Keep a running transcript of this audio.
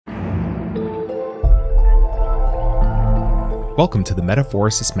Welcome to the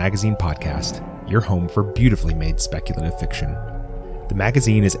Metaphorosis magazine podcast, your home for beautifully made speculative fiction. The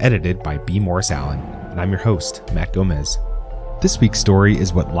magazine is edited by B. Morris Allen, and I'm your host, Matt Gomez. This week's story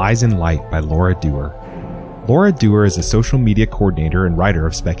is What Lies in Light by Laura Duerr. Laura Duerr is a social media coordinator and writer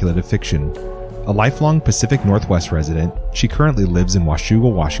of speculative fiction. A lifelong Pacific Northwest resident, she currently lives in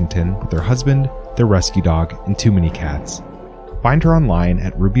Washougal, Washington with her husband, their rescue dog, and too many cats. Find her online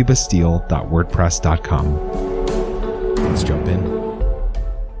at rubybastille.wordpress.com. Let's jump in.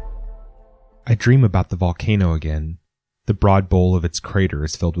 I dream about the volcano again. The broad bowl of its crater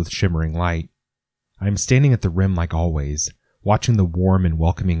is filled with shimmering light. I am standing at the rim like always, watching the warm and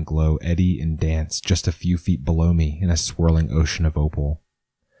welcoming glow eddy and dance just a few feet below me in a swirling ocean of opal.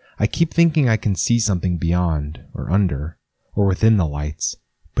 I keep thinking I can see something beyond, or under, or within the lights,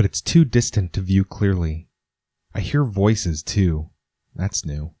 but it's too distant to view clearly. I hear voices too. That's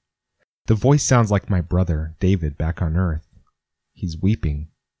new. The voice sounds like my brother, David, back on Earth. He's weeping.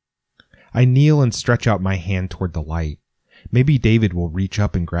 I kneel and stretch out my hand toward the light. Maybe David will reach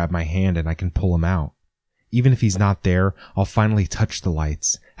up and grab my hand and I can pull him out. Even if he's not there, I'll finally touch the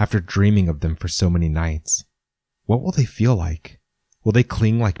lights, after dreaming of them for so many nights. What will they feel like? Will they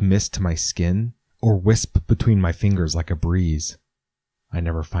cling like mist to my skin, or wisp between my fingers like a breeze? I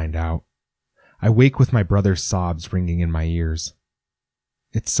never find out. I wake with my brother's sobs ringing in my ears.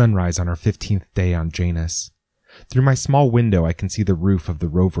 It's sunrise on our 15th day on Janus. Through my small window I can see the roof of the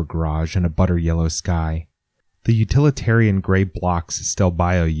rover garage and a butter yellow sky. The utilitarian gray blocks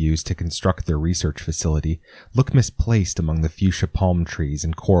StellBio used to construct their research facility look misplaced among the fuchsia palm trees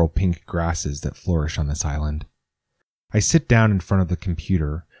and coral pink grasses that flourish on this island. I sit down in front of the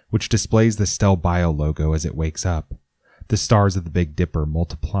computer, which displays the StellBio logo as it wakes up, the stars of the Big Dipper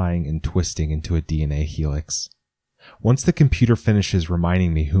multiplying and twisting into a DNA helix. Once the computer finishes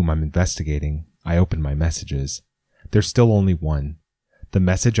reminding me whom I'm investigating, I open my messages. There's still only one. The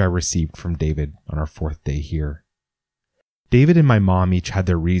message I received from David on our 4th day here. David and my mom each had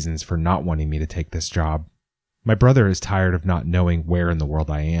their reasons for not wanting me to take this job. My brother is tired of not knowing where in the world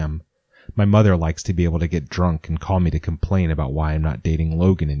I am. My mother likes to be able to get drunk and call me to complain about why I'm not dating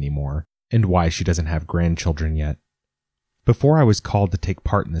Logan anymore, and why she doesn't have grandchildren yet. Before I was called to take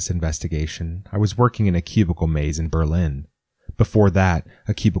part in this investigation, I was working in a cubicle maze in Berlin. Before that,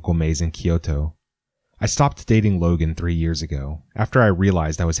 a cubicle maze in Kyoto. I stopped dating Logan 3 years ago, after I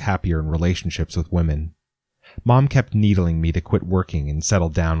realized I was happier in relationships with women. Mom kept needling me to quit working and settle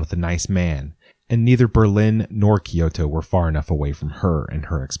down with a nice man, and neither Berlin nor Kyoto were far enough away from her and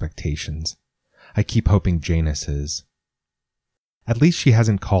her expectations. I keep hoping Janus is. At least she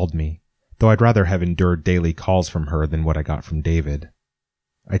hasn't called me, though I'd rather have endured daily calls from her than what I got from David.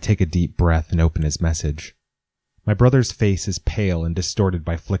 I take a deep breath and open his message. My brother's face is pale and distorted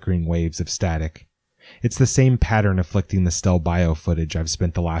by flickering waves of static. It's the same pattern afflicting the StellBio footage I've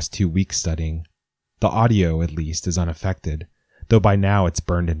spent the last 2 weeks studying. The audio, at least, is unaffected, though by now it's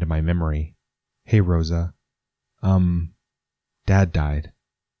burned into my memory. Hey, Rosa. Dad died.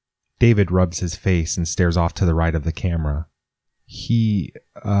 David rubs his face and stares off to the right of the camera. He'd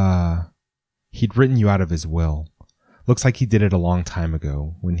written you out of his will. Looks like he did it a long time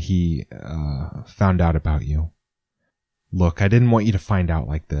ago, when he, found out about you. Look, I didn't want you to find out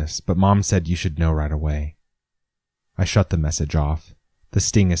like this, but Mom said you should know right away. I shut the message off. The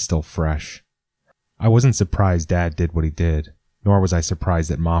sting is still fresh. I wasn't surprised Dad did what he did, nor was I surprised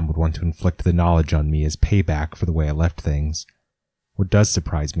that Mom would want to inflict the knowledge on me as payback for the way I left things. What does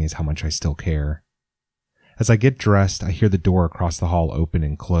surprise me is how much I still care. As I get dressed, I hear the door across the hall open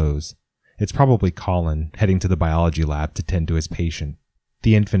and close. It's probably Colin, heading to the biology lab to tend to his patient,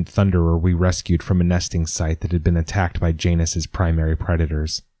 the infant thunderer we rescued from a nesting site that had been attacked by Janus's primary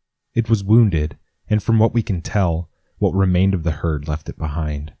predators. It was wounded, and from what we can tell, what remained of the herd left it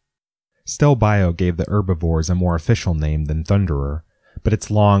behind. StellBio gave the herbivores a more official name than thunderer, but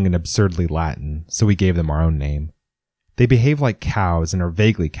it's long and absurdly Latin, so we gave them our own name. They behave like cows and are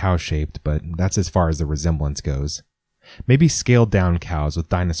vaguely cow-shaped, but that's as far as the resemblance goes. Maybe scaled-down cows with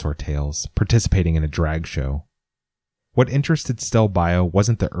dinosaur tails, participating in a drag show. What interested StellBio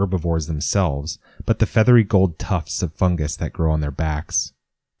wasn't the herbivores themselves, but the feathery gold tufts of fungus that grow on their backs.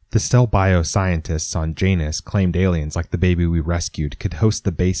 The StellBio scientists on Janus claimed aliens like the baby we rescued could host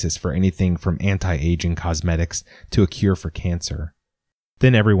the basis for anything from anti-aging cosmetics to a cure for cancer.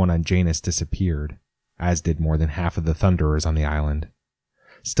 Then everyone on Janus disappeared, as did more than half of the thunderers on the island.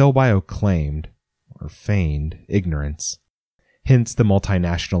 StellBio claimed, or feigned, ignorance. Hence the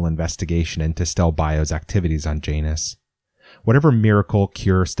multinational investigation into StellBio's activities on Janus. Whatever miracle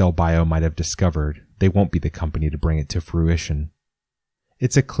cure StellBio might have discovered, they won't be the company to bring it to fruition.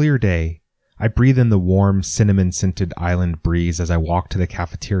 It's a clear day. I breathe in the warm, cinnamon-scented island breeze as I walk to the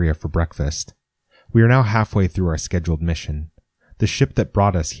cafeteria for breakfast. We are now halfway through our scheduled mission. The ship that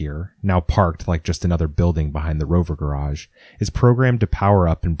brought us here, now parked like just another building behind the rover garage, is programmed to power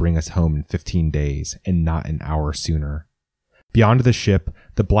up and bring us home in 15 days, and not an hour sooner. Beyond the ship,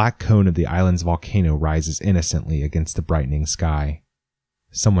 the black cone of the island's volcano rises innocently against the brightening sky.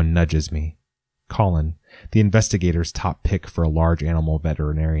 Someone nudges me. Colin, the investigator's top pick for a large animal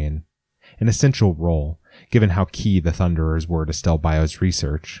veterinarian. An essential role, given how key the Thunderers were to StellBio's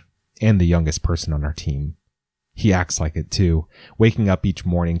research, and the youngest person on our team. He acts like it too, waking up each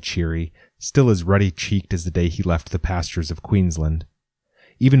morning cheery, still as ruddy-cheeked as the day he left the pastures of Queensland.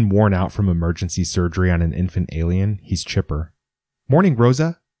 Even worn out from emergency surgery on an infant alien, he's chipper. "Morning,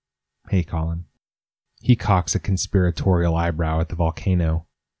 Rosa." "Hey, Colin." He cocks a conspiratorial eyebrow at the volcano.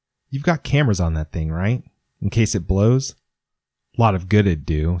 "You've got cameras on that thing, right? In case it blows?" "Lot of good it'd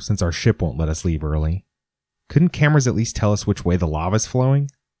do, since our ship won't let us leave early." "Couldn't cameras at least tell us which way the lava's flowing?"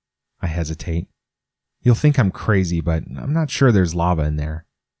 I hesitate. "You'll think I'm crazy, but I'm not sure there's lava in there."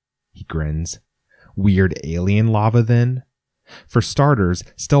 He grins. "Weird alien lava, then?" For starters,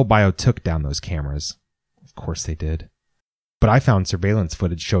 StellBio took down those cameras. Of course they did. But I found surveillance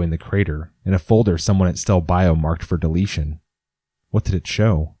footage showing the crater in a folder someone at StellBio marked for deletion. What did it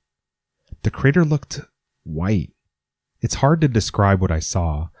show? The crater looked white. It's hard to describe what I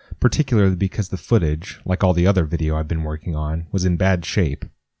saw, particularly because the footage, like all the other video I've been working on, was in bad shape.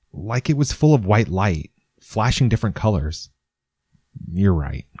 Like it was full of white light, flashing different colors. "You're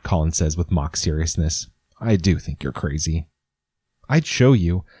right," Colin says with mock seriousness. "I do think you're crazy." "I'd show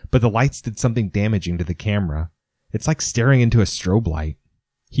you, but the lights did something damaging to the camera. It's like staring into a strobe light."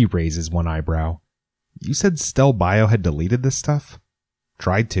 He raises one eyebrow. "You said StellBio had deleted this stuff?"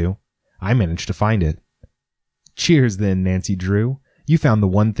 "Tried to. I managed to find it." "Cheers then, Nancy Drew. You found the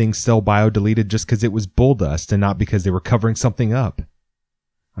one thing StellBio deleted just because it was bull dust and not because they were covering something up."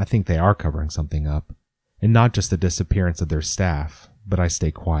 I think they are covering something up, and not just the disappearance of their staff, but I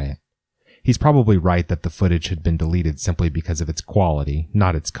stay quiet. He's probably right that the footage had been deleted simply because of its quality,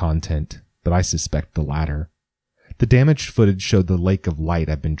 not its content, but I suspect the latter. The damaged footage showed the lake of light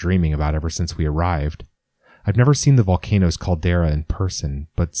I've been dreaming about ever since we arrived. I've never seen the volcano's caldera in person,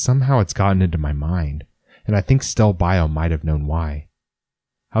 but somehow it's gotten into my mind, and I think StellBio might have known why.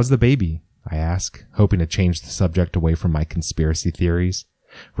 "How's the baby?" I ask, hoping to change the subject away from my conspiracy theories.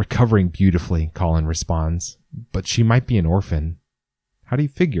 "Recovering beautifully," Colin responds, "but she might be an orphan." "How do you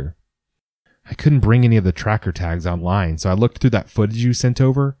figure?" "I couldn't bring any of the tracker tags online, so I looked through that footage you sent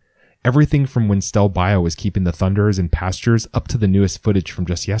over. Everything from when StellBio was keeping the Thunderers in pastures up to the newest footage from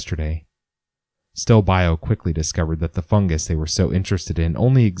just yesterday." StellBio quickly discovered that the fungus they were so interested in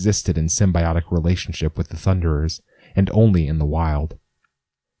only existed in symbiotic relationship with the Thunderers, and only in the wild.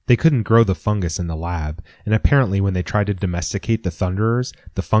 They couldn't grow the fungus in the lab, and apparently when they tried to domesticate the Thunderers,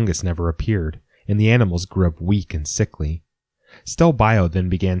 the fungus never appeared, and the animals grew up weak and sickly. StellBio then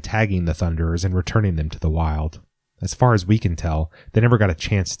began tagging the Thunderers and returning them to the wild. As far as we can tell, they never got a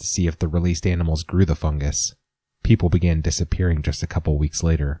chance to see if the released animals grew the fungus. People began disappearing just a couple weeks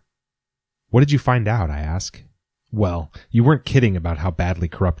later. "What did you find out?" I ask. "Well, you weren't kidding about how badly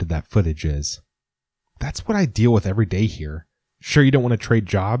corrupted that footage is." "That's what I deal with every day here. Sure you don't want to trade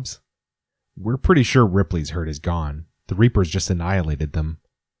jobs?" "We're pretty sure Ripley's herd is gone. The Reapers just annihilated them."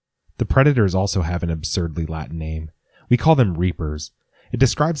 The Predators also have an absurdly Latin name. We call them Reapers. It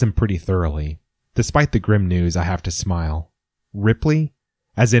describes them pretty thoroughly. Despite the grim news, I have to smile. "Ripley?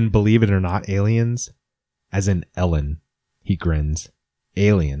 As in believe it or not aliens?" "As in Ellen." He grins.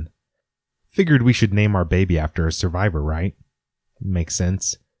 "Alien. Figured we should name our baby after a survivor, right?" "Makes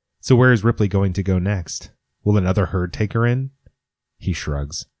sense. So where is Ripley going to go next? Will another herd take her in?" He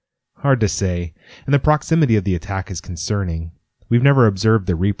shrugs. "Hard to say, and the proximity of the attack is concerning. We've never observed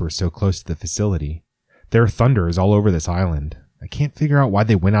the Reapers so close to the facility. There are Thunderers all over this island. I can't figure out why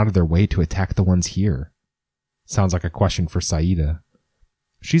they went out of their way to attack the ones here." Sounds like a question for Saida.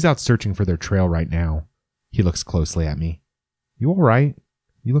 "She's out searching for their trail right now." He looks closely at me. "You all right?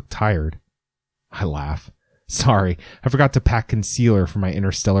 You look tired." I laugh. "Sorry, I forgot to pack concealer for my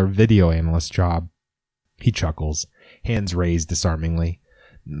interstellar video analyst job." He chuckles, hands raised disarmingly.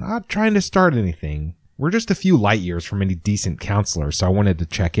 "Not trying to start anything. We're just a few light years from any decent counselor, so I wanted to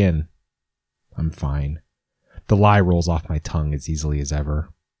check in." I'm fine. The lie rolls off my tongue as easily as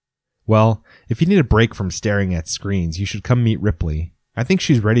ever. "Well, if you need a break from staring at screens, you should come meet Ripley. I think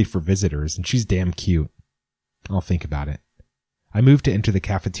she's ready for visitors, and she's damn cute." "I'll think about it." I move to enter the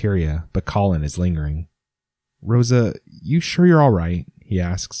cafeteria, but Colin is lingering. "Rosa, you sure you're all right?" he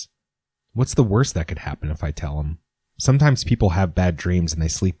asks. What's the worst that could happen if I tell him? Sometimes people have bad dreams and they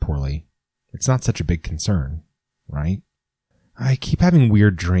sleep poorly. It's not such a big concern, right? I keep having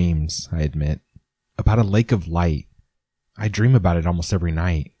weird dreams, I admit, about a lake of light. I dream about it almost every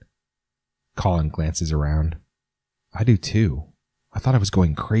night. Colin glances around. I do too. I thought I was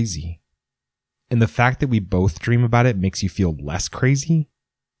going crazy. And the fact that we both dream about it makes you feel less crazy?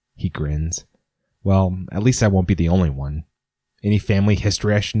 He grins. Well, at least I won't be the only one. Any family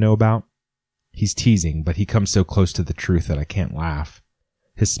history I should know about? He's teasing, but he comes so close to the truth that I can't laugh.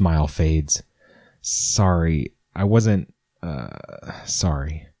 His smile fades. Sorry, I wasn't,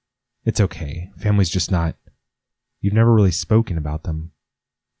 sorry. It's okay. Family's just not... You've never really spoken about them.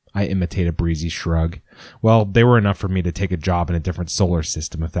 I imitate a breezy shrug. Well, they were enough for me to take a job in a different solar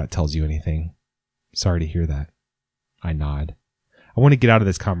system, if that tells you anything. Sorry to hear that. I nod. I want to get out of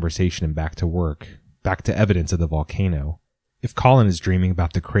this conversation and back to work, back to evidence of the volcano. If Colin is dreaming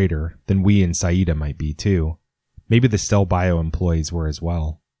about the crater, then we and Saida might be too. Maybe the StellBio employees were as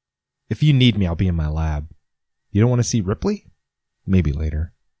well. If you need me, I'll be in my lab. You don't want to see Ripley? Maybe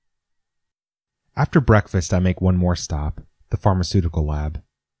later. After breakfast, I make one more stop, the pharmaceutical lab.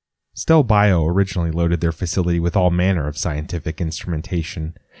 StellBio originally loaded their facility with all manner of scientific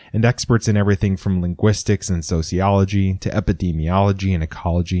instrumentation, and experts in everything from linguistics and sociology, to epidemiology and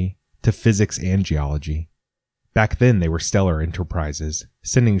ecology, to physics and geology. Back then they were stellar enterprises,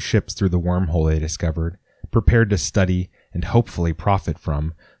 sending ships through the wormhole they discovered, prepared to study and hopefully profit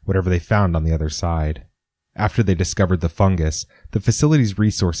from whatever they found on the other side. After they discovered the fungus, the facility's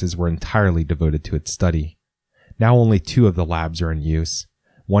resources were entirely devoted to its study. Now only 2 of the labs are in use,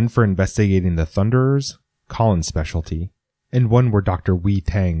 one for investigating the Thunderers, Colin's specialty, and one where Dr. Wei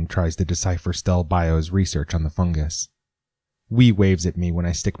Tang tries to decipher StellBio's research on the fungus. Wei waves at me when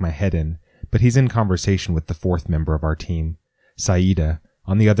I stick my head in, but he's in conversation with the 4th member of our team, Saida,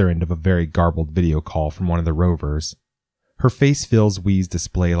 on the other end of a very garbled video call from one of the rovers. Her face fills Wei's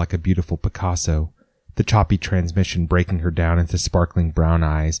display like a beautiful Picasso, the choppy transmission breaking her down into sparkling brown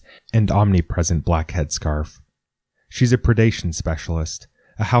eyes and omnipresent black headscarf. She's a predation specialist,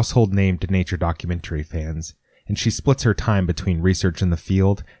 a household name to nature documentary fans, and she splits her time between research in the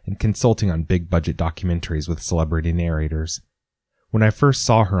field and consulting on big-budget documentaries with celebrity narrators. When I first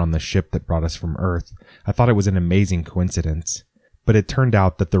saw her on the ship that brought us from Earth, I thought it was an amazing coincidence, but it turned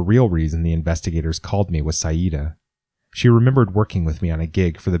out that the real reason the investigators called me was Saida. She remembered working with me on a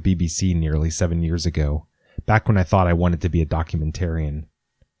gig for the BBC nearly 7 years ago, back when I thought I wanted to be a documentarian.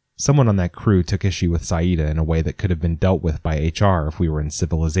 Someone on that crew took issue with Saida in a way that could have been dealt with by HR if we were in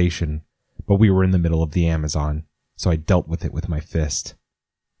civilization, but we were in the middle of the Amazon, so I dealt with it with my fist.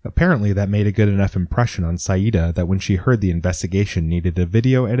 Apparently that made a good enough impression on Saida that when she heard the investigation needed a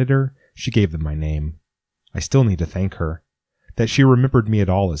video editor, she gave them my name. I still need to thank her. That she remembered me at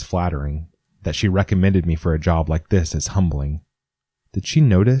all is flattering. That she recommended me for a job like this is humbling. Did she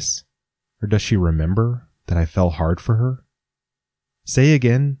notice, or does she remember, that I fell hard for her? Say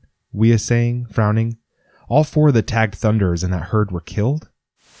again, Wei is saying, frowning. All 4 of the tagged Thunderers in that herd were killed?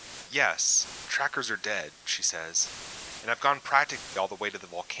 Yes, trackers are dead, she says. And I've gone practically all the way to the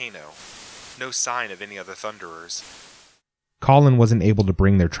volcano. No sign of any other Thunderers. Colin wasn't able to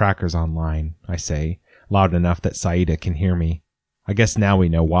bring their trackers online, I say, loud enough that Saida can hear me. I guess now we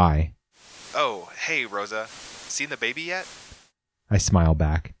know why. Oh, hey, Rosa. Seen the baby yet? I smile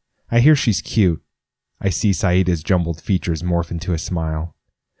back. I hear she's cute. I see Saida's jumbled features morph into a smile.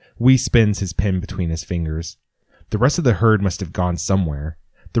 Wei spins his pen between his fingers. The rest of the herd must have gone somewhere.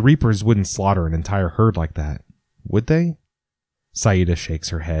 The Reapers wouldn't slaughter an entire herd like that, would they? Saida shakes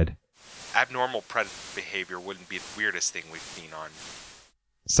her head. Abnormal predator behavior wouldn't be the weirdest thing we've seen on.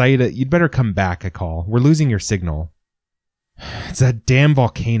 Saida, you'd better come back, I call. We're losing your signal. It's that damn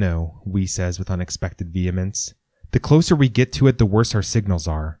volcano, Wei says with unexpected vehemence. The closer we get to it, the worse our signals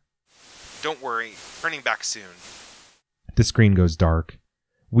are. Don't worry, turning back soon. The screen goes dark.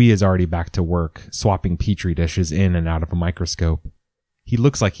 Wei is already back to work, swapping petri dishes in and out of a microscope. He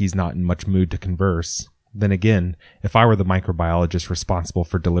looks like he's not in much mood to converse. Then again, if I were the microbiologist responsible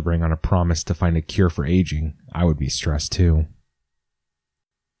for delivering on a promise to find a cure for aging, I would be stressed too.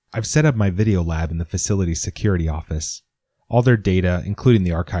 I've set up my video lab in the facility's security office. All their data, including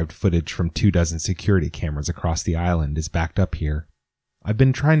the archived footage from 24 security cameras across the island, is backed up here. I've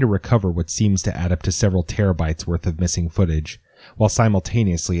been trying to recover what seems to add up to several terabytes worth of missing footage, while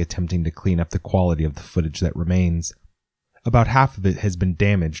simultaneously attempting to clean up the quality of the footage that remains. About half of it has been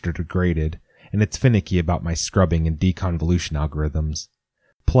damaged or degraded, and it's finicky about my scrubbing and deconvolution algorithms.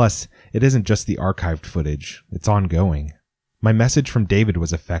 Plus, it isn't just the archived footage, it's ongoing. My message from David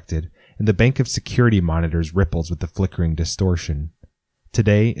was affected, and the bank of security monitors ripples with the flickering distortion.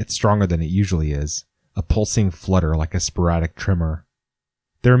 Today, it's stronger than it usually is, a pulsing flutter like a sporadic tremor.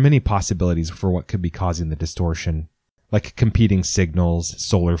 There are many possibilities for what could be causing the distortion, like competing signals,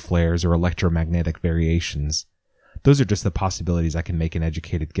 solar flares, or electromagnetic variations. Those are just the possibilities I can make an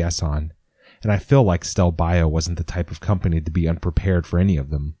educated guess on, and I feel like StellBio wasn't the type of company to be unprepared for any of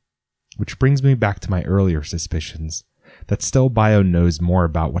them. Which brings me back to my earlier suspicions, that StellBio knows more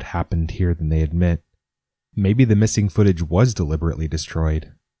about what happened here than they admit. Maybe the missing footage was deliberately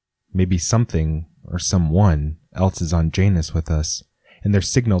destroyed. Maybe something, or someone, else is on Janus with us, and their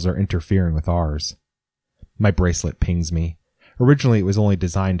signals are interfering with ours. My bracelet pings me. Originally it was only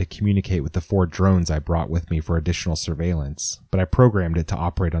designed to communicate with the 4 drones I brought with me for additional surveillance, but I programmed it to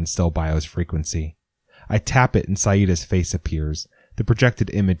operate on StellBio's frequency. I tap it and Saida's face appears, the projected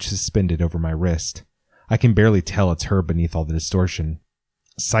image suspended over my wrist. I can barely tell it's her beneath all the distortion.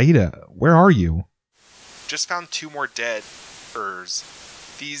 Saida, where are you? Just found 2 more dead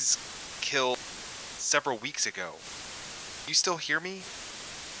Duerrs. These killed several weeks ago. You still hear me?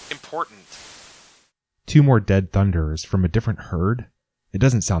 Important. 2 more dead Thunderers from a different herd? It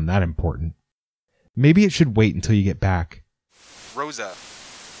doesn't sound that important. Maybe it should wait until you get back. Rosa.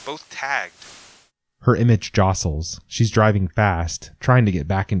 Both tagged. Her image jostles. She's driving fast, trying to get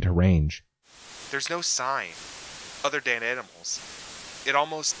back into range. There's no sign. Other than animals.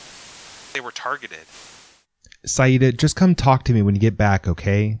 They were targeted. Saida, just come talk to me when you get back,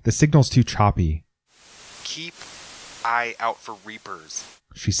 okay? The signal's too choppy. Keep eye out for Reapers,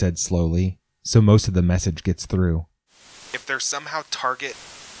 she said slowly, so most of the message gets through. If they're somehow target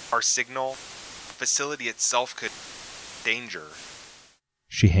our signal, the facility itself could danger.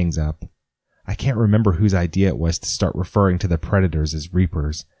 She hangs up. I can't remember whose idea it was to start referring to the predators as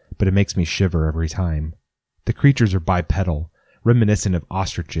Reapers, but it makes me shiver every time. The creatures are bipedal, reminiscent of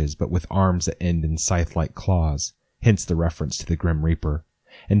ostriches but with arms that end in scythe-like claws, hence the reference to the Grim Reaper,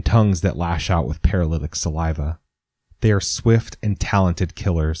 and tongues that lash out with paralytic saliva. They are swift and talented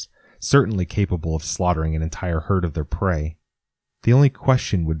killers, certainly capable of slaughtering an entire herd of their prey. The only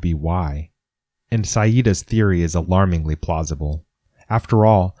question would be why. And Saida's theory is alarmingly plausible. After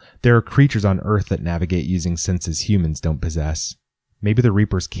all, there are creatures on Earth that navigate using senses humans don't possess. Maybe the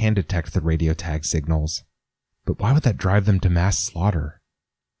Reapers can detect the radio tag signals. But why would that drive them to mass slaughter?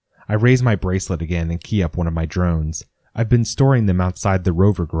 I raise my bracelet again and key up one of my drones. I've been storing them outside the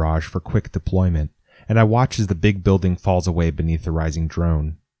rover garage for quick deployment, and I watch as the big building falls away beneath the rising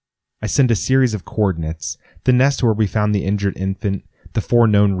drone. I send a series of coordinates, the nest where we found the injured infant, the 4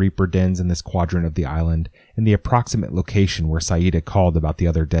 known Reaper dens in this quadrant of the island, and the approximate location where Saida called about the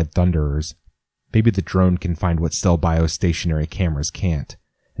other dead Thunderers. Maybe the drone can find what StellBio's stationary cameras can't,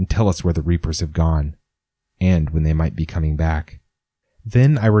 and tell us where the Reapers have gone, and when they might be coming back.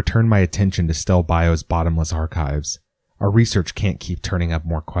 Then I return my attention to StellBio's bottomless archives. Our research can't keep turning up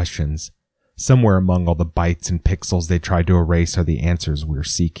more questions. Somewhere among all the bytes and pixels they tried to erase are the answers we're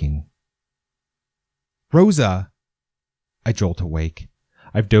seeking. Rosa! I jolt awake.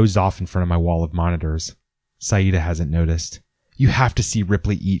 I've dozed off in front of my wall of monitors. Saida hasn't noticed. You have to see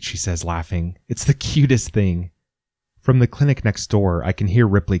Ripley eat, she says, laughing. It's the cutest thing. From the clinic next door, I can hear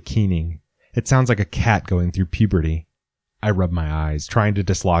Ripley keening. It sounds like a cat going through puberty. I rub my eyes, trying to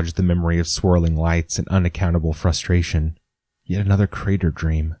dislodge the memory of swirling lights and unaccountable frustration. Yet another crater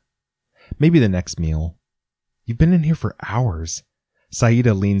dream. Maybe the next meal. You've been in here for hours.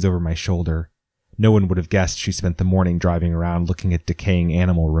 Saida leans over my shoulder. No one would have guessed she spent the morning driving around looking at decaying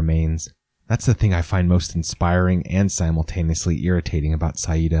animal remains. That's the thing I find most inspiring and simultaneously irritating about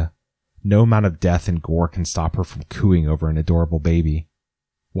Saida. No amount of death and gore can stop her from cooing over an adorable baby.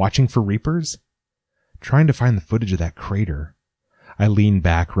 Watching for Reapers? Trying to find the footage of that crater. I lean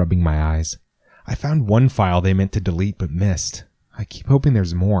back, rubbing my eyes. I found one file they meant to delete but missed. I keep hoping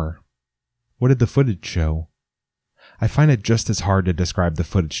there's more. What did the footage show? I find it just as hard to describe the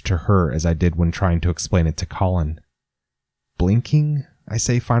footage to her as I did when trying to explain it to Colin. Blinking, I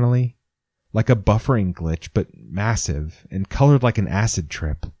say finally. Like a buffering glitch, but massive, and colored like an acid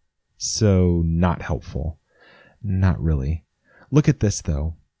trip. So, not helpful. Not really. Look at this,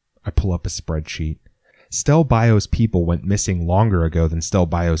 though. I pull up a spreadsheet. StellBio's people went missing longer ago than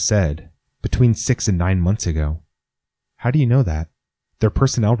StellBio said. Between 6 and 9 months ago. How do you know that? Their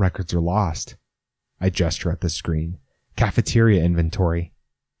personnel records are lost. I gesture at the screen. Cafeteria inventory.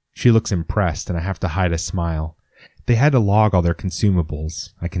 She looks impressed, and I have to hide a smile. They had to log all their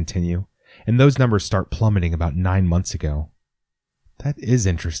consumables, I continue, and those numbers start plummeting about 9 months ago. That is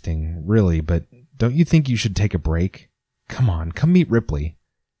interesting, really, but don't you think you should take a break? Come on, come meet Ripley.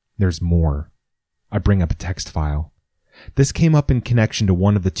 There's more. I bring up a text file. This came up in connection to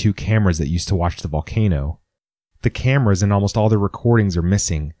one of the 2 cameras that used to watch the volcano. The cameras and almost all their recordings are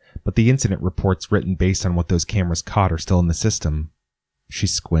missing, but the incident reports written based on what those cameras caught are still in the system. She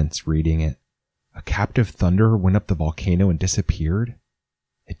squints, reading it. A captive thunderer went up the volcano and disappeared?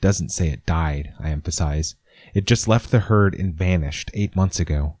 It doesn't say it died, I emphasize. It just left the herd and vanished 8 months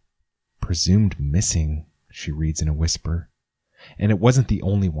ago. Presumed missing, she reads in a whisper. And it wasn't the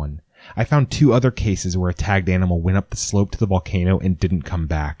only one. I found 2 other cases where a tagged animal went up the slope to the volcano and didn't come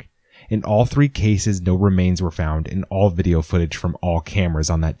back. In all 3 cases, no remains were found, and all video footage from all cameras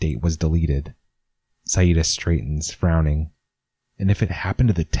on that date was deleted. Saida straightens, frowning. And if it happened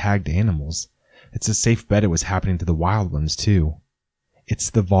to the tagged animals, it's a safe bet it was happening to the wild ones too. It's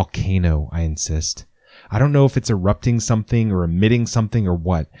the volcano, I insist. I don't know if it's erupting something or emitting something or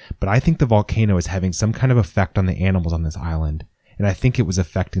what, but I think the volcano is having some kind of effect on the animals on this island, and I think it was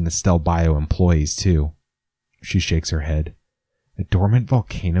affecting the StellBio employees too. She shakes her head. A dormant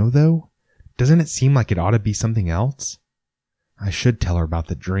volcano, though? Doesn't it seem like it ought to be something else? I should tell her about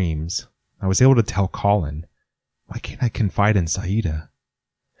the dreams. I was able to tell Colin. Why can't I confide in Saida?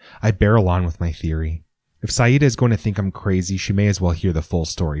 I barrel on with my theory. If Saida is going to think I'm crazy, she may as well hear the full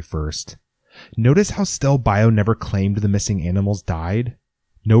story first. Notice how StellBio never claimed the missing animals died?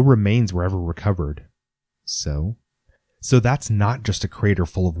 No remains were ever recovered. So that's not just a crater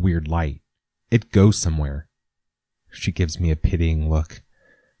full of weird light. It goes somewhere. She gives me a pitying look.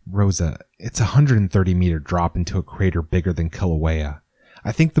 Rosa, it's a 130-meter drop into a crater bigger than Kilauea.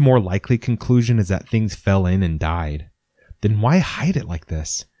 I think the more likely conclusion is that things fell in and died. Then why hide it like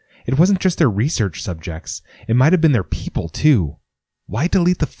this? It wasn't just their research subjects. It might have been their people, too. Why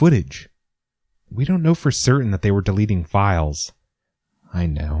delete the footage? We don't know for certain that they were deleting files. I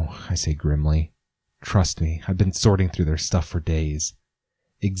know, I say grimly. Trust me, I've been sorting through their stuff for days.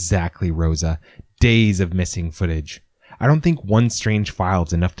 Exactly, Rosa. Days of missing footage. I don't think one strange file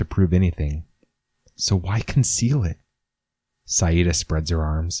is enough to prove anything. So why conceal it? Saida spreads her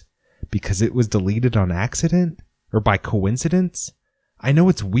arms. Because it was deleted on accident? Or by coincidence? I know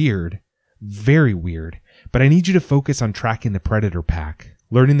it's weird. Very weird. But I need you to focus on tracking the predator pack.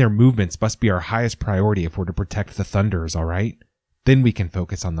 Learning their movements must be our highest priority if we're to protect the Thunderers, alright? Then we can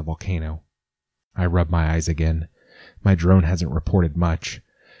focus on the volcano. I rub my eyes again. My drone hasn't reported much.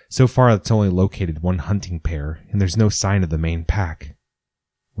 So far it's only located 1 hunting pair, and there's no sign of the main pack.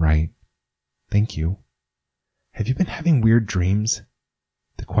 Right. Thank you. Have you been having weird dreams?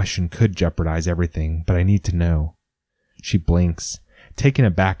 The question could jeopardize everything, but I need to know. She blinks, taken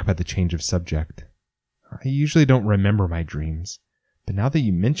aback by the change of subject. I usually don't remember my dreams, but now that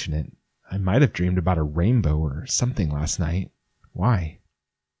you mention it, I might have dreamed about a rainbow or something last night. Why?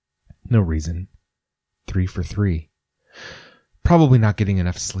 No reason. 3 for 3. Probably not getting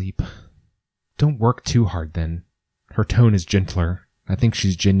enough sleep. Don't work too hard then. Her tone is gentler. I think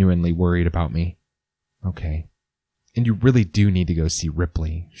she's genuinely worried about me. Okay. And you really do need to go see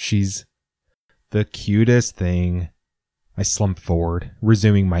Ripley. She's the cutest thing. I slump forward,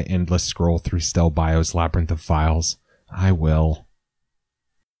 resuming my endless scroll through StellBio's labyrinth of files. I will.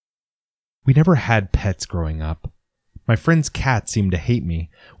 We never had pets growing up. My friend's cats seemed to hate me,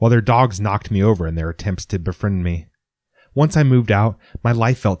 while their dogs knocked me over in their attempts to befriend me. Once I moved out, my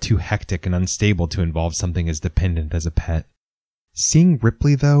life felt too hectic and unstable to involve something as dependent as a pet. Seeing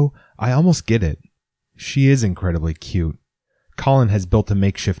Ripley, though, I almost get it. She is incredibly cute. Colin has built a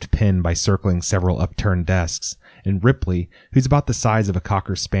makeshift pen by circling several upturned desks, and Ripley, who's about the size of a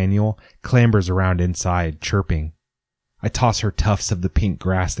Cocker Spaniel, clambers around inside, chirping. I toss her tufts of the pink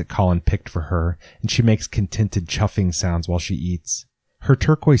grass that Colin picked for her, and she makes contented chuffing sounds while she eats. Her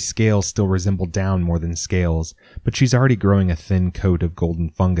turquoise scales still resemble down more than scales, but she's already growing a thin coat of golden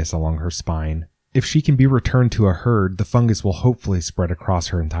fungus along her spine. If she can be returned to a herd, the fungus will hopefully spread across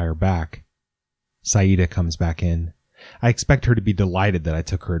her entire back. Saida comes back in. I expect her to be delighted that I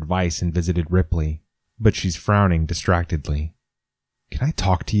took her advice and visited Ripley, but she's frowning distractedly. Can I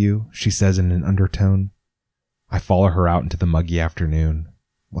talk to you? She says in an undertone. I follow her out into the muggy afternoon.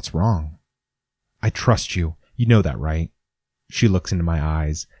 What's wrong? I trust you. You know that, right? She looks into my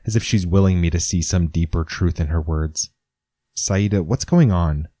eyes, as if she's willing me to see some deeper truth in her words. Saida, what's going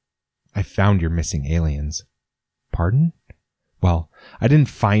on? I found your missing aliens. Pardon? Well, I didn't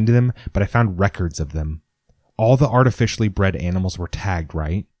find them, but I found records of them. All the artificially bred animals were tagged,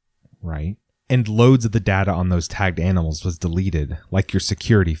 right? Right. And loads of the data on those tagged animals was deleted, like your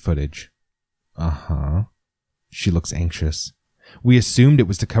security footage. Uh-huh. She looks anxious. We assumed it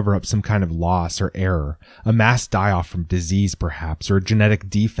was to cover up some kind of loss or error, a mass die-off from disease perhaps, or a genetic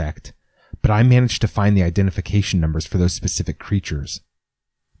defect, but I managed to find the identification numbers for those specific creatures.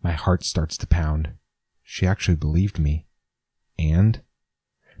 My heart starts to pound. She actually believed me. And?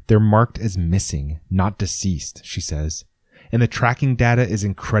 They're marked as missing, not deceased, she says, and the tracking data is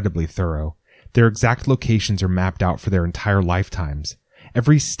incredibly thorough. Their exact locations are mapped out for their entire lifetimes,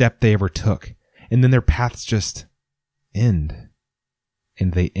 every step they ever took, and then their paths just end.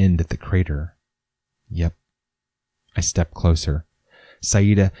 And they end at the crater. Yep. I step closer.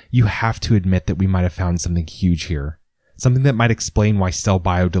 Saida, you have to admit that we might have found something huge here. Something that might explain why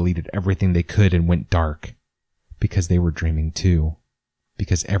StellBio deleted everything they could and went dark. Because they were dreaming too.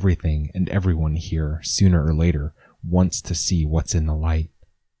 Because everything and everyone here, sooner or later, wants to see what's in the light.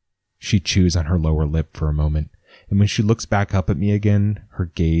 She chews on her lower lip for a moment, and when she looks back up at me again, her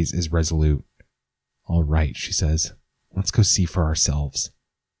gaze is resolute. All right, she says. Let's go see for ourselves.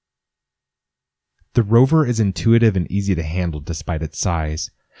 The rover is intuitive and easy to handle despite its size.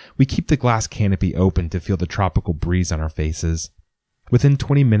 We keep the glass canopy open to feel the tropical breeze on our faces. Within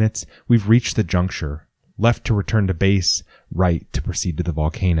 20 minutes, we've reached the juncture. Left to return to base, right to proceed to the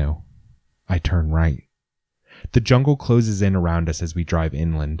volcano. I turn right. The jungle closes in around us as we drive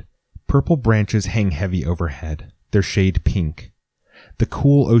inland. Purple branches hang heavy overhead, their shade pink. The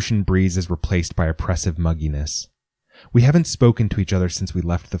cool ocean breeze is replaced by oppressive mugginess. We haven't spoken to each other since we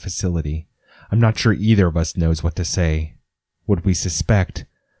left the facility. I'm not sure either of us knows what to say. What we suspect,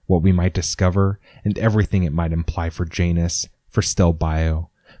 what we might discover, and everything it might imply for Janus, for StellBio,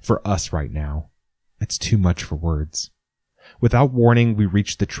 for us right now. It's too much for words. Without warning, we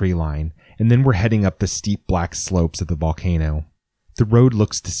reach the tree line, and then we're heading up the steep black slopes of the volcano. The road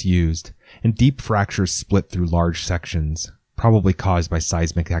looks disused, and deep fractures split through large sections, probably caused by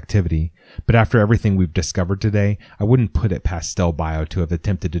seismic activity, but after everything we've discovered today, I wouldn't put it past StellBio to have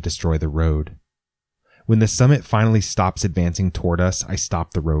attempted to destroy the road. When the summit finally stops advancing toward us, I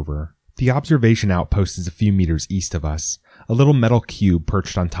stop the rover. The observation outpost is a few meters east of us, a little metal cube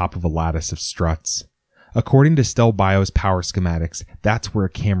perched on top of a lattice of struts. According to StellBio's power schematics, that's where a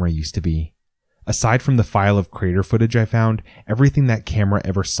camera used to be. Aside from the file of crater footage I found, everything that camera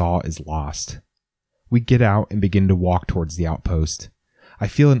ever saw is lost. We get out and begin to walk towards the outpost. I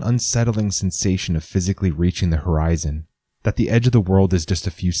feel an unsettling sensation of physically reaching the horizon, that the edge of the world is just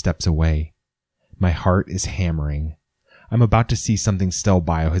a few steps away. My heart is hammering. I'm about to see something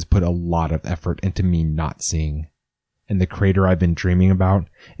StellBio has put a lot of effort into me not seeing. And the crater I've been dreaming about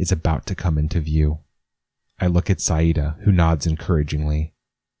is about to come into view. I look at Saida, who nods encouragingly.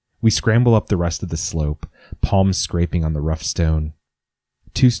 We scramble up the rest of the slope, palms scraping on the rough stone.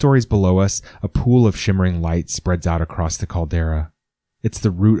 2 stories below us, a pool of shimmering light spreads out across the caldera. It's the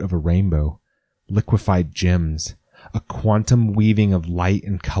root of a rainbow, liquefied gems, a quantum weaving of light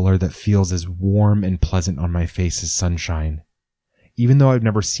and color that feels as warm and pleasant on my face as sunshine. Even though I've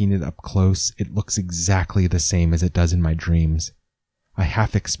never seen it up close, it looks exactly the same as it does in my dreams. I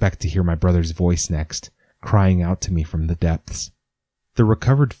half expect to hear my brother's voice next, crying out to me from the depths. The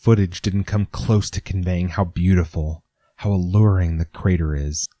recovered footage didn't come close to conveying how beautiful, how alluring the crater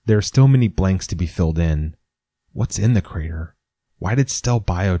is. There are still many blanks to be filled in. What's in the crater? Why did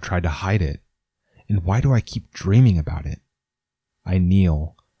StellBio try to hide it? And why do I keep dreaming about it? I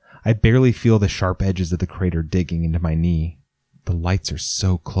kneel. I barely feel the sharp edges of the crater digging into my knee. The lights are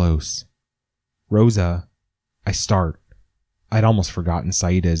so close. Rosa, I start. I'd almost forgotten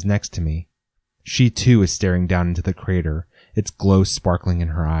Saida is next to me. She too is staring down into the crater, its glow sparkling in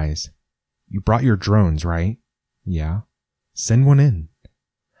her eyes. You brought your drones, right? Yeah. Send one in.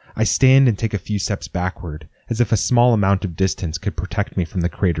 I stand and take a few steps backward, as if a small amount of distance could protect me from the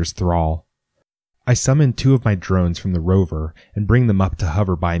crater's thrall. I summon 2 of my drones from the rover and bring them up to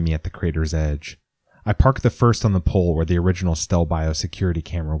hover by me at the crater's edge. I park the first on the pole where the original StellBio security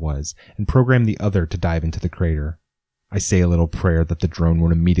camera was, and program the other to dive into the crater. I say a little prayer that the drone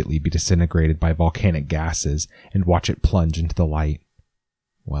would immediately be disintegrated by volcanic gases and watch it plunge into the light.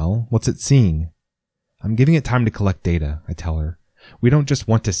 Well, what's it seeing? I'm giving it time to collect data, I tell her. We don't just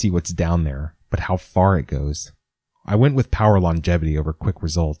want to see what's down there, but how far it goes. I went with power longevity over quick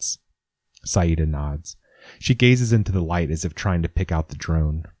results. Saida nods. She gazes into the light as if trying to pick out the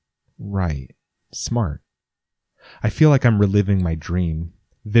drone. Right. Smart. I feel like I'm reliving my dream.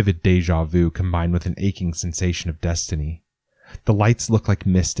 Vivid deja vu combined with an aching sensation of destiny. The lights look like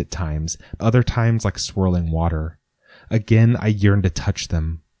mist at times, other times like swirling water. Again, I yearn to touch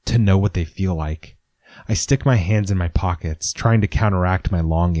them, to know what they feel like. I stick my hands in my pockets, trying to counteract my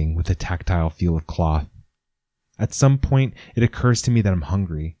longing with the tactile feel of cloth. At some point, it occurs to me that I'm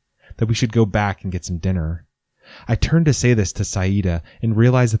hungry, that we should go back and get some dinner. I turn to say this to Saida and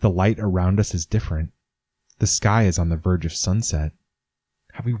realize that the light around us is different. The sky is on the verge of sunset.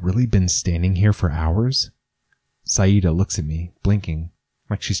 Have we really been standing here for hours? Saida looks at me, blinking,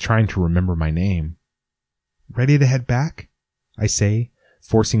 like she's trying to remember my name. Ready to head back? I say,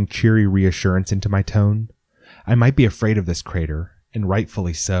 forcing cheery reassurance into my tone. I might be afraid of this crater, and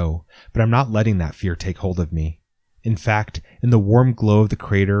rightfully so, but I'm not letting that fear take hold of me. In fact, in the warm glow of the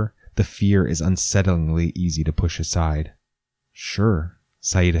crater, the fear is unsettlingly easy to push aside. Sure,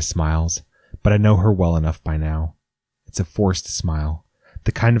 Saida smiles, but I know her well enough by now. It's a forced smile,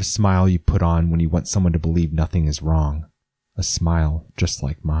 the kind of smile you put on when you want someone to believe nothing is wrong. A smile just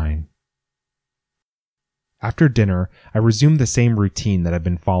like mine. After dinner, I resume the same routine that I've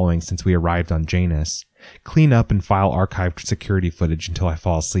been following since we arrived on Janus. Clean up and file archived security footage until I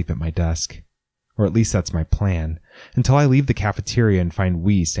fall asleep at my desk. Or at least that's my plan, until I leave the cafeteria and find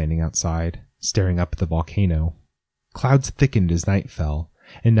Wee standing outside, staring up at the volcano. Clouds thickened as night fell,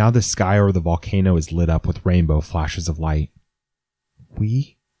 and now the sky over the volcano is lit up with rainbow flashes of light.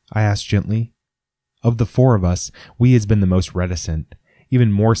 Wee? I asked gently. Of the four of us, Wee has been the most reticent,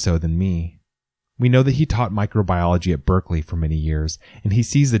 even more so than me. We know that he taught microbiology at Berkeley for many years, and he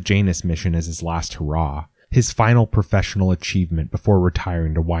sees the Janus mission as his last hurrah, his final professional achievement before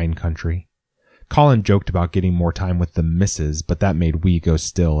retiring to wine country. Colin joked about getting more time with the missus, but that made Wee go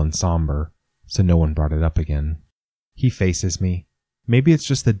still and somber, so no one brought it up again. He faces me. Maybe it's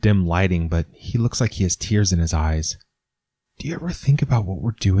just the dim lighting, but he looks like he has tears in his eyes. Do you ever think about what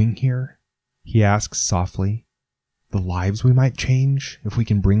we're doing here? He asks softly. The lives we might change if we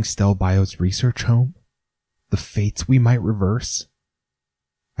can bring StellBio's research home? The fates we might reverse?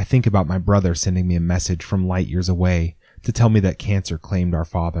 I think about my brother sending me a message from light years away to tell me that cancer claimed our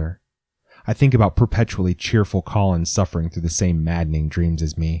father. I think about perpetually cheerful Colin suffering through the same maddening dreams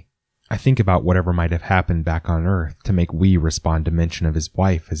as me. I think about whatever might have happened back on Earth to make Wee respond to mention of his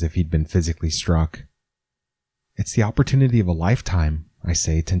wife as if he'd been physically struck. It's the opportunity of a lifetime, I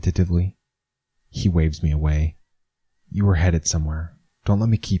say tentatively. He waves me away. You were headed somewhere. Don't let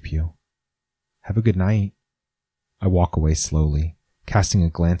me keep you. Have a good night. I walk away slowly, casting a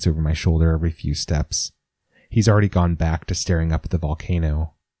glance over my shoulder every few steps. He's already gone back to staring up at the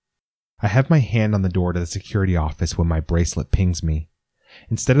volcano. I have my hand on the door to the security office when my bracelet pings me.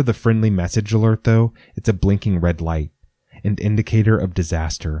 Instead of the friendly message alert, though, it's a blinking red light, an indicator of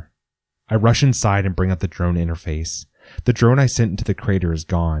disaster. I rush inside and bring up the drone interface. The drone I sent into the crater is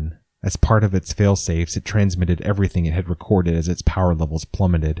gone. As part of its failsafes, it transmitted everything it had recorded as its power levels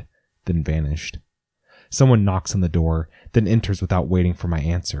plummeted, then vanished. Someone knocks on the door, then enters without waiting for my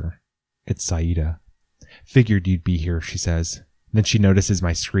answer. It's Saida. Figured you'd be here, she says. Then she notices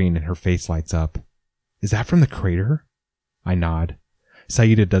my screen and her face lights up. Is that from the crater? I nod.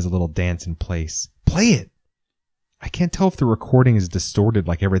 Saida does a little dance in place. Play it! I can't tell if the recording is distorted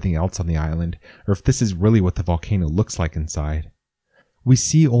like everything else on the island, or if this is really what the volcano looks like inside. We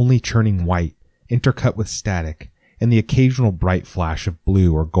see only churning white, intercut with static, and the occasional bright flash of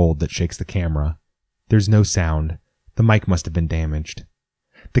blue or gold that shakes the camera. There's no sound. The mic must have been damaged.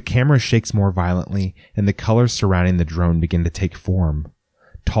 The camera shakes more violently, and the colors surrounding the drone begin to take form.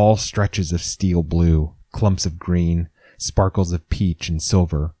 Tall stretches of steel blue, clumps of green, sparkles of peach and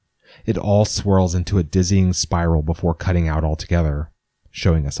silver. It all swirls into a dizzying spiral before cutting out altogether,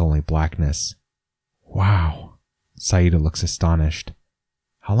 showing us only blackness. Wow. Saida looks astonished.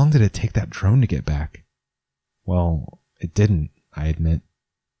 How long did it take that drone to get back? Well, it didn't, I admit.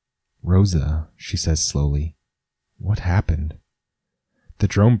 Rosa, she says slowly. What happened? The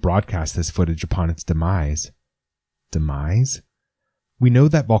drone broadcast this footage upon its demise. Demise? We know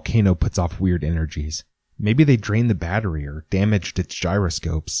that volcano puts off weird energies. Maybe they drained the battery or damaged its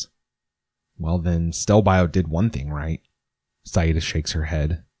gyroscopes. Well then, StellBio did one thing right. Saida shakes her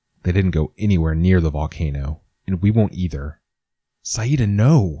head. They didn't go anywhere near the volcano, and we won't either. Saida,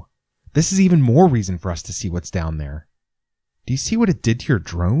 no! This is even more reason for us to see what's down there. Do you see what it did to your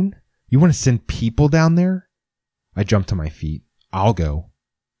drone? You want to send people down there? I jump to my feet. I'll go.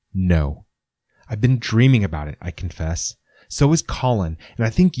 No. I've been dreaming about it, I confess. So is Colin, and I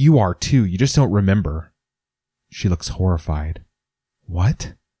think you are too, you just don't remember. She looks horrified.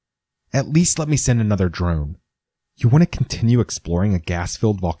 What? At least let me send another drone. You want to continue exploring a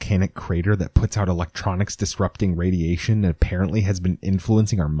gas-filled volcanic crater that puts out electronics-disrupting radiation and apparently has been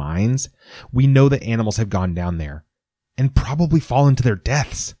influencing our minds? We know that animals have gone down there, and probably fallen to their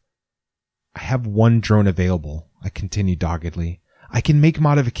deaths. I have one drone available, I continue doggedly. I can make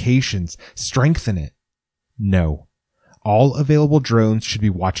modifications, strengthen it. No. All available drones should be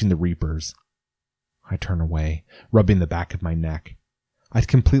watching the Reapers. I turn away, rubbing the back of my neck. I'd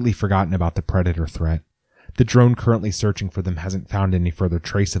completely forgotten about the predator threat. The drone currently searching for them hasn't found any further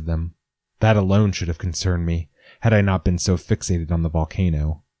trace of them. That alone should have concerned me, had I not been so fixated on the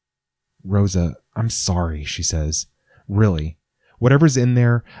volcano. Rosa, I'm sorry, she says. Really. Whatever's in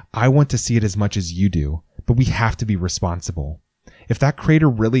there, I want to see it as much as you do, but we have to be responsible. If that crater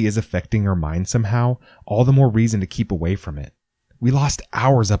really is affecting our mind somehow, all the more reason to keep away from it. We lost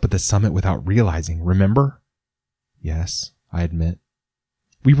hours up at the summit without realizing, remember? Yes, I admit.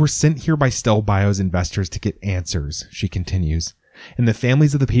 We were sent here by StellBio's investors to get answers, she continues, and the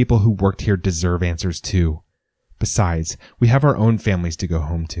families of the people who worked here deserve answers too. Besides, we have our own families to go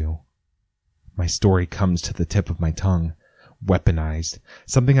home to. My story comes to the tip of my tongue, weaponized,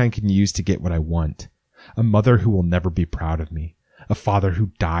 something I can use to get what I want. A mother who will never be proud of me, a father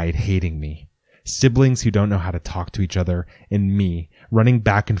who died hating me, siblings who don't know how to talk to each other, and me running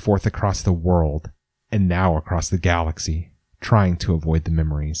back and forth across the world, and now across the galaxy, trying to avoid the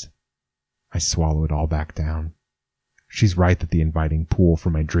memories. I swallow it all back down. She's right that the inviting pool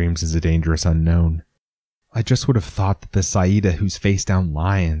for my dreams is a dangerous unknown. I just would have thought that the Saida who's faced down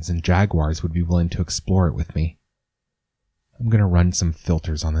lions and jaguars would be willing to explore it with me. I'm gonna run some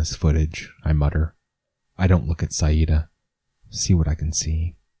filters on this footage, I mutter. I don't look at Saida. See what I can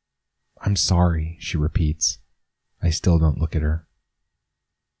see. I'm sorry, she repeats. I still don't look at her.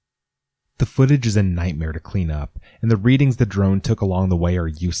 The footage is a nightmare to clean up, and the readings the drone took along the way are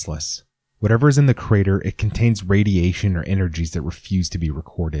useless. Whatever is in the crater, it contains radiation or energies that refuse to be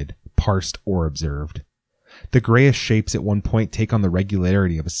recorded, parsed, or observed. The grayish shapes at one point take on the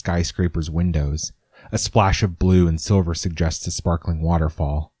regularity of a skyscraper's windows. A splash of blue and silver suggests a sparkling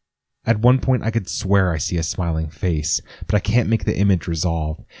waterfall. At one point I could swear I see a smiling face, but I can't make the image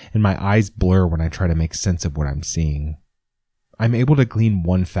resolve, and my eyes blur when I try to make sense of what I'm seeing. I'm able to glean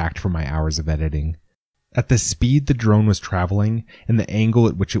one fact from my hours of editing. At the speed the drone was traveling, and the angle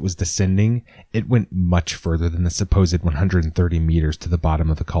at which it was descending, it went much further than the supposed 130 meters to the bottom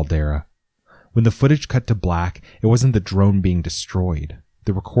of the caldera. When the footage cut to black, it wasn't the drone being destroyed.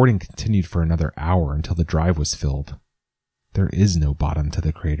 The recording continued for another hour until the drive was filled. There is no bottom to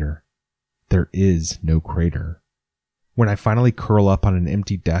the crater. There is no crater. When I finally curl up on an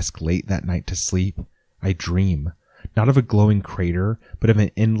empty desk late that night to sleep, I dream, not of a glowing crater, but of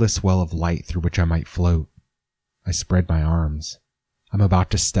an endless well of light through which I might float. I spread my arms. I'm about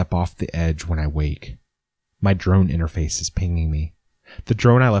to step off the edge when I wake. My drone interface is pinging me. The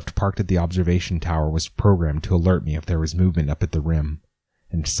drone I left parked at the observation tower was programmed to alert me if there was movement up at the rim.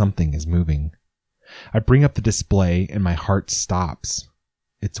 And something is moving. I bring up the display and my heart stops.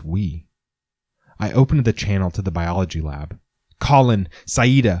 It's we. I open the channel to the biology lab. Colin,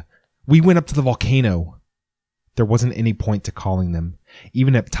 Saida, we went up to the volcano. There wasn't any point to calling them.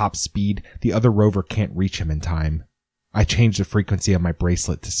 Even at top speed, the other rover can't reach him in time. I change the frequency of my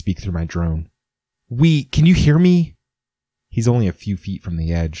bracelet to speak through my drone. Can you hear me? He's only a few feet from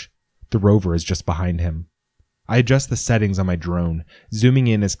the edge. The rover is just behind him. I adjust the settings on my drone, zooming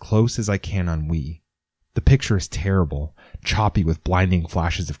in as close as I can on we. The picture is terrible, choppy with blinding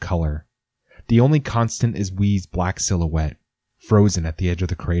flashes of color. The only constant is Wee's black silhouette, frozen at the edge of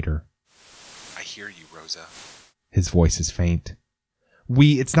the crater. I hear you, Rosa. His voice is faint.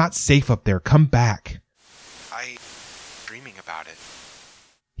 It's not safe up there. Come back. I'm dreaming about it.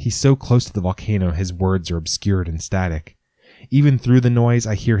 He's so close to the volcano, his words are obscured and static. Even through the noise,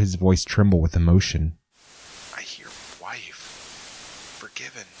 I hear his voice tremble with emotion. I hear wife.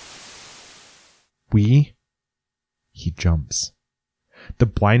 Forgiven. He jumps. The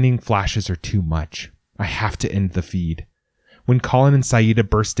blinding flashes are too much. I have to end the feed. When Colin and Saida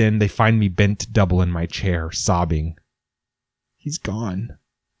burst in, they find me bent double in my chair, sobbing. He's gone,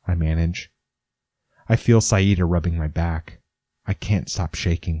 I manage. I feel Saida rubbing my back. I can't stop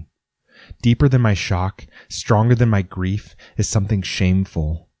shaking. Deeper than my shock, stronger than my grief, is something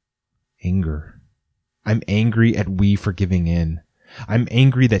shameful. Anger. I'm angry at we for giving in. I'm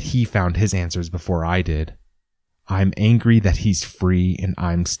angry that he found his answers before I did. I'm angry that he's free and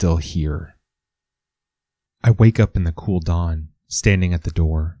I'm still here. I wake up in the cool dawn, standing at the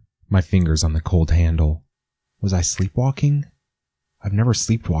door, my fingers on the cold handle. Was I sleepwalking? I've never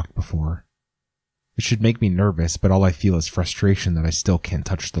sleepwalked before. It should make me nervous, but all I feel is frustration that I still can't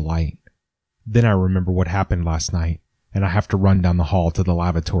touch the light. Then I remember what happened last night, and I have to run down the hall to the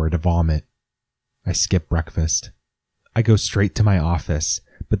lavatory to vomit. I skip breakfast. I go straight to my office,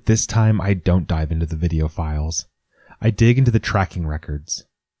 but this time I don't dive into the video files. I dig into the tracking records.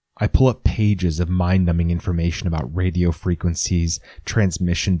 I pull up pages of mind-numbing information about radio frequencies,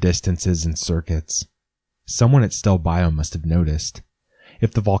 transmission distances, and circuits. Someone at StellBio must have noticed.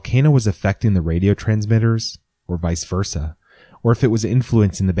 If the volcano was affecting the radio transmitters, or vice versa, or if it was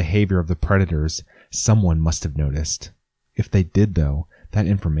influencing the behavior of the predators, someone must have noticed. If they did, though, that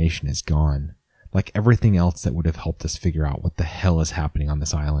information is gone, like everything else that would have helped us figure out what the hell is happening on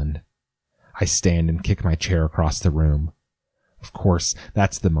this island. I stand and kick my chair across the room. Of course,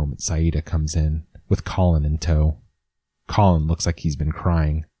 that's the moment Saida comes in, with Colin in tow. Colin looks like he's been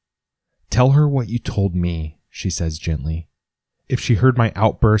crying. Tell her what you told me, she says gently. If she heard my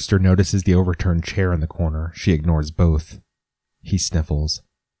outburst or notices the overturned chair in the corner, she ignores both. He sniffles.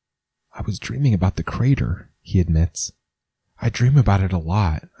 I was dreaming about the crater, he admits. I dream about it a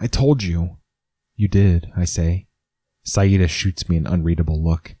lot. I told you. You did, I say. Saida shoots me an unreadable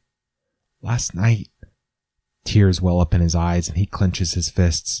look. Last night. Tears well up in his eyes and he clenches his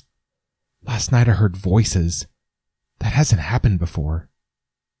fists. Last night I heard voices. That hasn't happened before.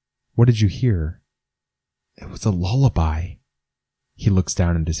 What did you hear? It was a lullaby. He looks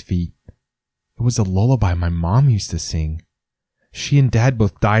down at his feet. It was a lullaby my mom used to sing. She and Dad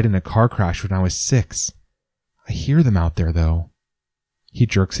both died in a car crash when I was 6. I hear them out there, though. He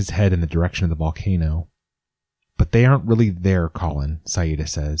jerks his head in the direction of the volcano. But they aren't really there, Colin, Saida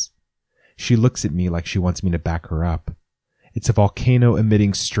says. She looks at me like she wants me to back her up. It's a volcano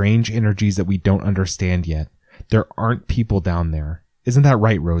emitting strange energies that we don't understand yet. There aren't people down there. Isn't that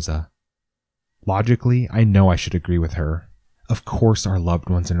right, Rosa? Logically, I know I should agree with her. Of course our loved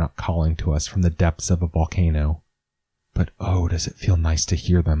ones are not calling to us from the depths of a volcano. But oh, does it feel nice to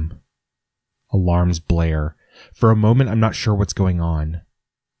hear them. Alarms blare. For a moment, I'm not sure what's going on.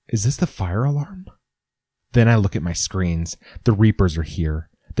 Is this the fire alarm? Then I look at my screens. The Reapers are here.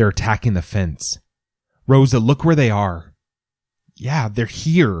 They're attacking the fence. Rosa, look where they are. Yeah, they're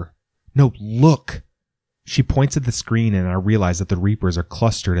here. No, look. She points at the screen and I realize that the Reapers are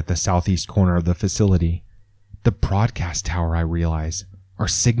clustered at the southeast corner of the facility. The broadcast tower, I realize. Our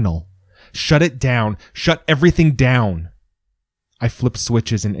signal. Shut it down. Shut everything down. I flip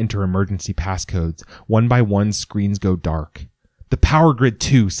switches and enter emergency passcodes. One by one, screens go dark. The power grid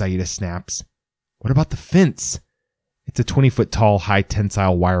too, Saida snaps. What about the fence? It's a 20-foot tall, high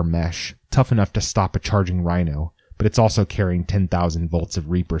tensile wire mesh, tough enough to stop a charging rhino, but it's also carrying 10,000 volts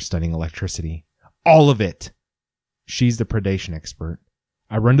of Reaper stunning electricity. All of it! She's the predation expert.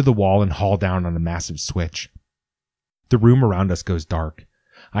 I run to the wall and haul down on a massive switch. The room around us goes dark.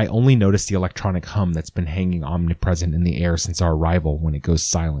 I only notice the electronic hum that's been hanging omnipresent in the air since our arrival when it goes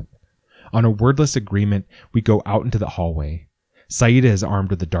silent. On a wordless agreement, we go out into the hallway. Saida is armed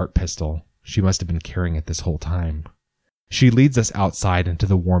with a dart pistol. She must have been carrying it this whole time. She leads us outside into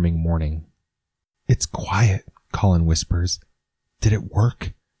the warming morning. It's quiet, Colin whispers. Did it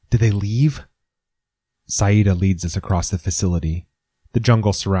work? Did they leave? Saida leads us across the facility. The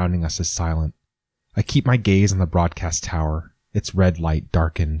jungle surrounding us is silent. I keep my gaze on the broadcast tower, its red light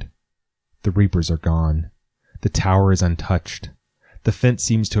darkened. The Reapers are gone. The tower is untouched. The fence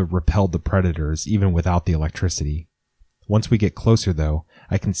seems to have repelled the predators, even without the electricity. Once we get closer, though,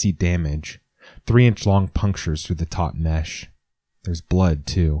 I can see damage. 3-inch-long punctures through the taut mesh. There's blood,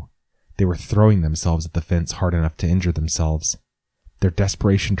 too. They were throwing themselves at the fence hard enough to injure themselves. Their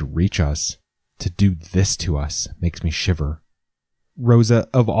desperation to reach us, to do this to us, makes me shiver. Rosa,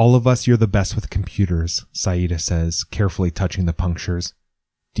 of all of us, you're the best with computers, Saida says, carefully touching the punctures.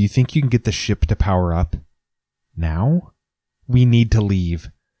 Do you think you can get the ship to power up? Now? We need to leave.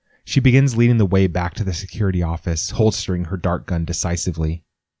 She begins leading the way back to the security office, holstering her dart gun decisively.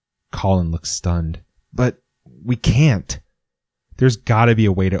 Colin looks stunned. But we can't. There's gotta be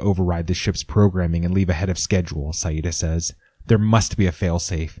a way to override the ship's programming and leave ahead of schedule, Saida says. There must be a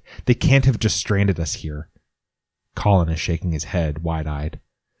failsafe. They can't have just stranded us here. Colin is shaking his head, wide-eyed.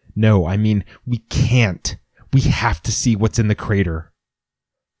 No, I mean, we can't. We have to see what's in the crater.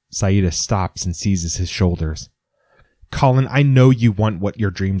 Saida stops and seizes his shoulders. Colin, I know you want what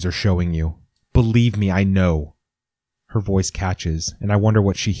your dreams are showing you. Believe me, I know. Her voice catches, and I wonder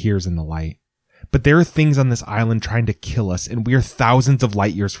what she hears in the light. But there are things on this island trying to kill us, and we are thousands of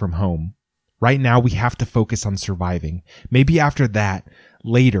light years from home. Right now, we have to focus on surviving. Maybe after that,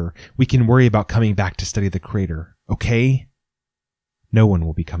 later, we can worry about coming back to study the crater, okay? No one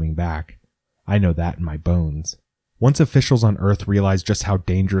will be coming back. I know that in my bones. Once officials on Earth realize just how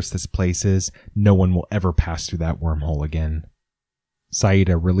dangerous this place is, no one will ever pass through that wormhole again.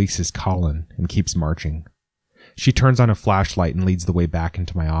 Saida releases Colin and keeps marching. She turns on a flashlight and leads the way back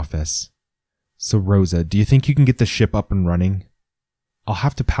into my office. So Rosa, do you think you can get the ship up and running? I'll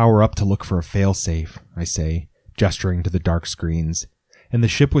have to power up to look for a failsafe, I say, gesturing to the dark screens. And the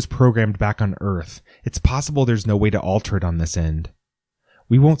ship was programmed back on Earth. It's possible there's no way to alter it on this end.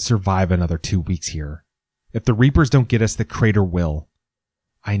 We won't survive another 2 weeks here. If the Reapers don't get us, the crater will.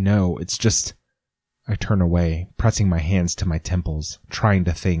 I know, it's just... I turn away, pressing my hands to my temples, trying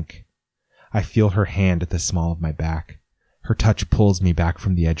to think. I feel her hand at the small of my back. Her touch pulls me back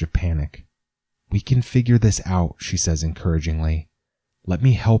from the edge of panic. We can figure this out, she says encouragingly. Let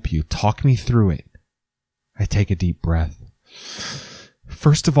me help you. Talk me through it. I take a deep breath.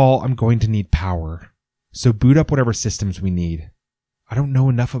 First of all, I'm going to need power. So boot up whatever systems we need. I don't know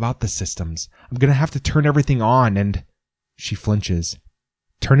enough about the systems. I'm going to have to turn everything on and... She flinches.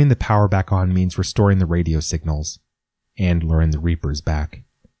 Turning the power back on means restoring the radio signals and luring the Reapers back.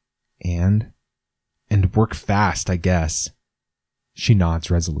 And work fast, I guess. She nods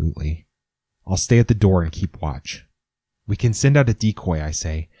resolutely. I'll stay at the door and keep watch. We can send out a decoy, I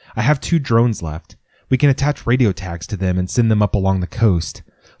say. I have 2 drones left. We can attach radio tags to them and send them up along the coast.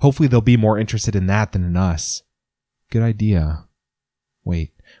 Hopefully they'll be more interested in that than in us. Good idea.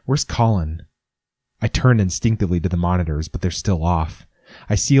 Wait, where's Colin? I turn instinctively to the monitors, but they're still off.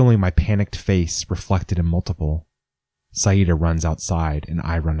 I see only my panicked face reflected in multiple. Saida runs outside, and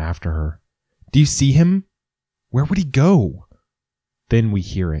I run after her. Do you see him? Where would he go? Then we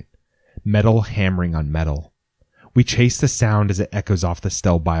hear it. Metal hammering on metal. We chase the sound as it echoes off the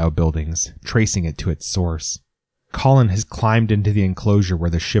StellBio buildings, tracing it to its source. Colin has climbed into the enclosure where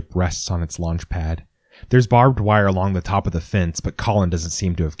the ship rests on its launch pad. There's barbed wire along the top of the fence, but Colin doesn't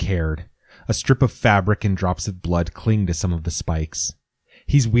seem to have cared. A strip of fabric and drops of blood cling to some of the spikes.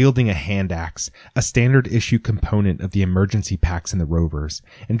 He's wielding a hand axe, a standard issue component of the emergency packs in the rovers,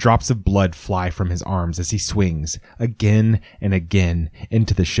 and drops of blood fly from his arms as he swings, again and again,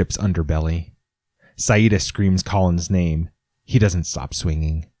 into the ship's underbelly. Saida screams Colin's name. He doesn't stop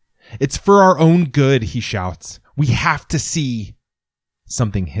swinging. It's for our own good, he shouts. We have to see.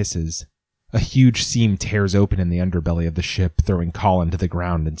 Something hisses. A huge seam tears open in the underbelly of the ship, throwing Colin to the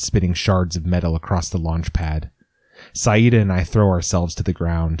ground and spitting shards of metal across the launch pad. Saida and I throw ourselves to the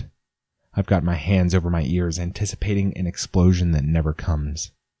ground. I've got my hands over my ears, anticipating an explosion that never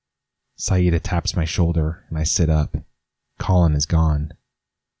comes. Saida taps my shoulder, and I sit up. Colin is gone.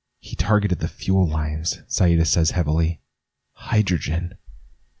 He targeted the fuel lines, Saida says heavily. Hydrogen.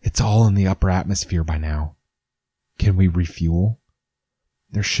 It's all in the upper atmosphere by now. Can we refuel?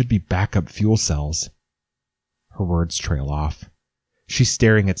 There should be backup fuel cells. Her words trail off. She's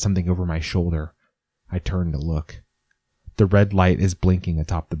staring at something over my shoulder. I turn to look. The red light is blinking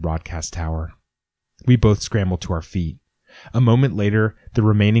atop the broadcast tower. We both scramble to our feet. A moment later, the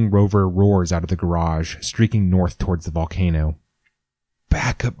remaining rover roars out of the garage, streaking north towards the volcano.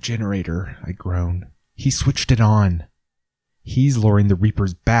 Backup generator, I groan. He switched it on. He's luring the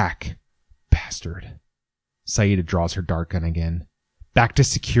Reapers back. Bastard. Saida draws her dart gun again. Back to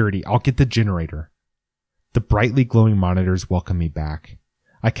security. I'll get the generator. The brightly glowing monitors welcome me back.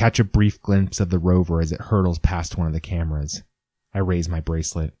 I catch a brief glimpse of the rover as it hurtles past one of the cameras. I raise my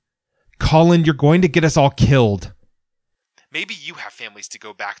bracelet. Colin, you're going to get us all killed. Maybe you have families to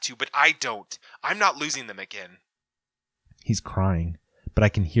go back to, but I don't. I'm not losing them again. He's crying, but I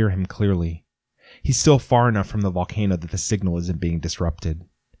can hear him clearly. He's still far enough from the volcano that the signal isn't being disrupted.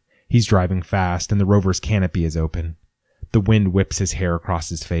 He's driving fast, and the rover's canopy is open. The wind whips his hair across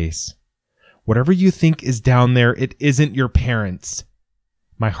his face. Whatever you think is down there, it isn't your parents.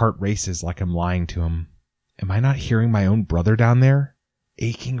 My heart races like I'm lying to him. Am I not hearing my own brother down there?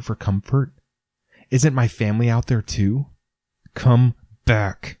 Aching for comfort? Isn't my family out there too? Come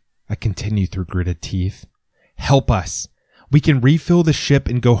back, I continue through gritted teeth. Help us. We can refill the ship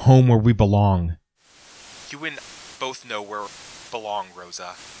and go home where we belong. You and both know where we belong,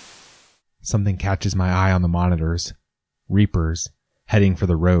 Rosa. Something catches my eye on the monitors. Reapers, heading for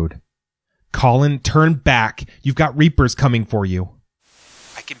the road. Colin, turn back. You've got Reapers coming for you.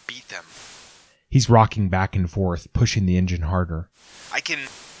 I can beat them. He's rocking back and forth, pushing the engine harder. I can...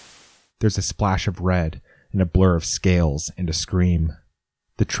 There's a splash of red, and a blur of scales, and a scream.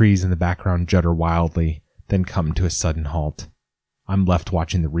 The trees in the background judder wildly, then come to a sudden halt. I'm left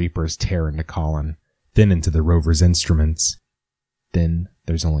watching the Reapers tear into Colin, then into the rover's instruments. Then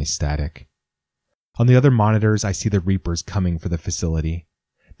there's only static. On the other monitors, I see the Reapers coming for the facility.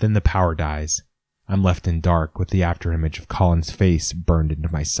 Then the power dies. I'm left in dark with the afterimage of Colin's face burned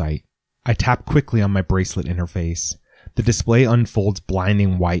into my sight. I tap quickly on my bracelet interface. The display unfolds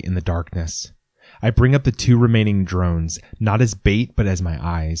blinding white in the darkness. I bring up the 2 remaining drones, not as bait but as my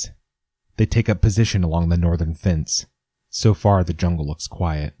eyes. They take up position along the northern fence. So far, the jungle looks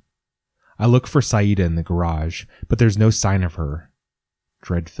quiet. I look for Saida in the garage, but there's no sign of her.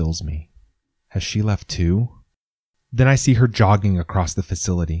 Dread fills me. Has she left too? Then I see her jogging across the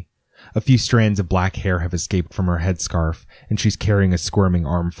facility. A few strands of black hair have escaped from her headscarf, and she's carrying a squirming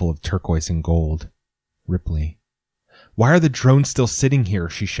armful of turquoise and gold. Ripley. Why are the drones still sitting here?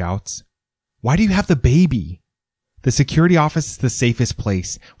 She shouts. Why do you have the baby? The security office is the safest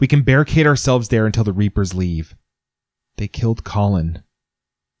place. We can barricade ourselves there until the Reapers leave. They killed Colin.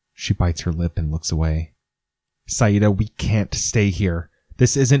 She bites her lip and looks away. Saida, we can't stay here.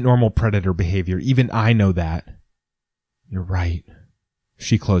 This isn't normal predator behavior. Even I know that. You're right.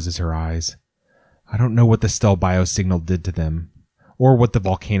 She closes her eyes. I don't know what the StellBio signal did to them, or what the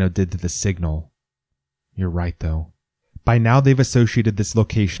volcano did to the signal. You're right, though. By now they've associated this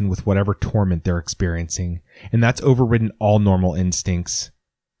location with whatever torment they're experiencing, and that's overridden all normal instincts.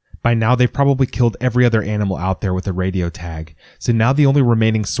 By now they've probably killed every other animal out there with a radio tag, so now the only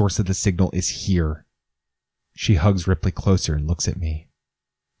remaining source of the signal is here. She hugs Ripley closer and looks at me.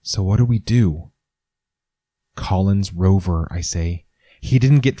 So what do we do? Colin's rover, I say. He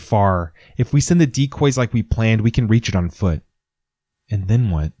didn't get far. If we send the decoys like we planned, we can reach it on foot. And then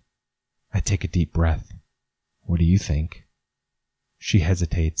what? I take a deep breath. What do you think? She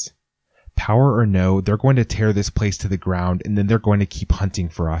hesitates. Power or no, they're going to tear this place to the ground, and then they're going to keep hunting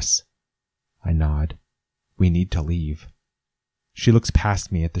for us. I nod. We need to leave. She looks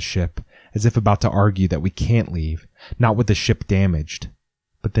past me at the ship, as if about to argue that we can't leave, not with the ship damaged.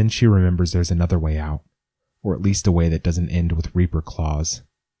 But then she remembers there's another way out, or at least a way that doesn't end with Reaper claws.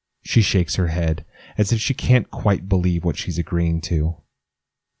 She shakes her head, as if she can't quite believe what she's agreeing to.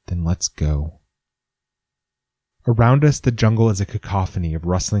 Then let's go. Around us, the jungle is a cacophony of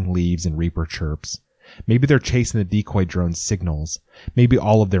rustling leaves and Reaper chirps. Maybe they're chasing the decoy drone's signals. Maybe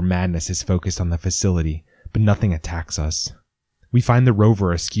all of their madness is focused on the facility, but nothing attacks us. We find the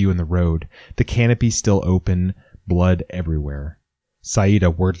rover askew in the road, the canopy still open, blood everywhere. Saida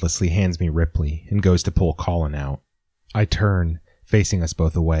wordlessly hands me Ripley and goes to pull Colin out. I turn, facing us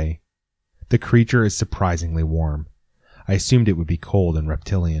both away. The creature is surprisingly warm. I assumed it would be cold and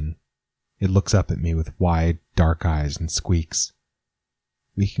reptilian. It looks up at me with wide, dark eyes and squeaks.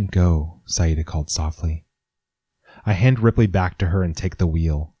 We can go, Saida called softly. I hand Ripley back to her and take the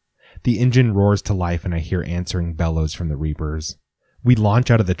wheel. The engine roars to life and I hear answering bellows from the Reapers. We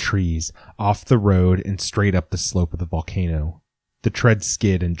launch out of the trees, off the road and straight up the slope of the volcano. The treads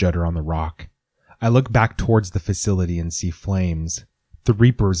skid and judder on the rock. I look back towards the facility and see flames. The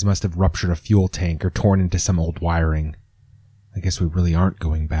Reapers must have ruptured a fuel tank or torn into some old wiring. I guess we really aren't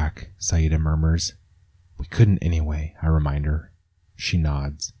going back, Saida murmurs. We couldn't anyway, I remind her. She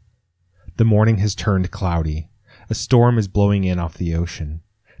nods. The morning has turned cloudy. A storm is blowing in off the ocean.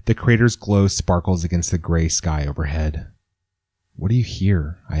 The crater's glow sparkles against the gray sky overhead. What do you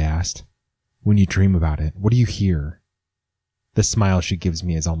hear? I asked. When you dream about it, what do you hear? The smile she gives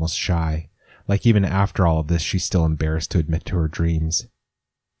me is almost shy, like even after all of this she's still embarrassed to admit to her dreams.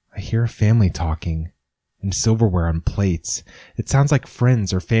 I hear a family talking. And silverware on plates. It sounds like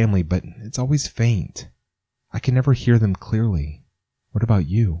friends or family, but it's always faint. I can never hear them clearly. What about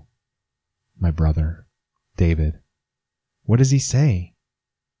you? My brother, David. What does he say?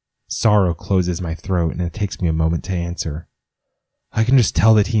 Sorrow closes my throat, and it takes me a moment to answer. I can just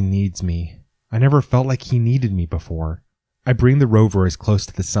tell that he needs me. I never felt like he needed me before. I bring the rover as close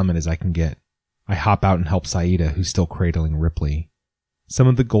to the summit as I can get. I hop out and help Saida, who's still cradling Ripley. Some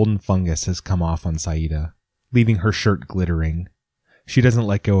of the golden fungus has come off on Saida, leaving her shirt glittering. She doesn't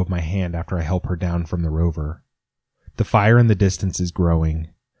let go of my hand after I help her down from the rover. The fire in the distance is growing.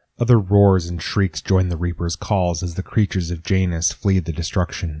 Other roars and shrieks join the Reapers' calls as the creatures of Janus flee the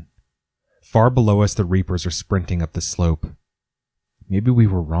destruction. Far below us, the Reapers are sprinting up the slope. Maybe we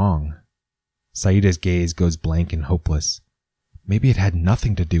were wrong. Saida's gaze goes blank and hopeless. Maybe it had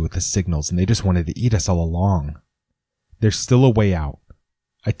nothing to do with the signals and they just wanted to eat us all along. There's still a way out.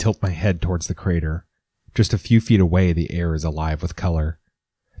 I tilt my head towards the crater. Just a few feet away, the air is alive with color.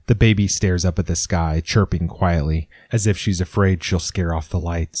 The baby stares up at the sky, chirping quietly, as if she's afraid she'll scare off the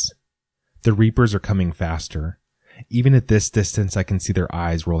lights. The Reapers are coming faster. Even at this distance, I can see their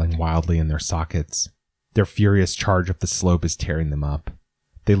eyes rolling wildly in their sockets. Their furious charge up the slope is tearing them up.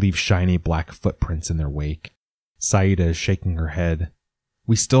 They leave shiny black footprints in their wake. Saida is shaking her head.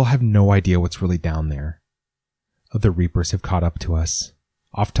 We still have no idea what's really down there. Other Reapers have caught up to us.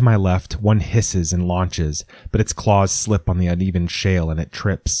 Off to my left, one hisses and launches, but its claws slip on the uneven shale and it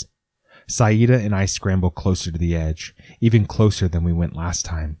trips. Saida and I scramble closer to the edge, even closer than we went last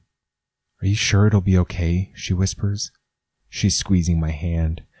time. Are you sure it'll be okay? She whispers. She's squeezing my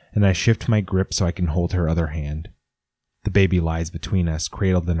hand, and I shift my grip so I can hold her other hand. The baby lies between us,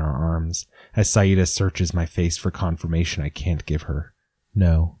 cradled in our arms, as Saida searches my face for confirmation I can't give her.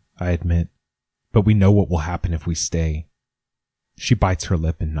 No, I admit. But we know what will happen if we stay. She bites her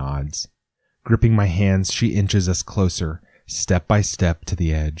lip and nods. Gripping my hands, she inches us closer, step by step, to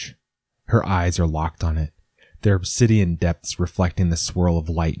the edge. Her eyes are locked on it, their obsidian depths reflecting the swirl of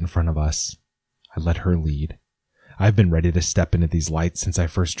light in front of us. I let her lead. I've been ready to step into these lights since I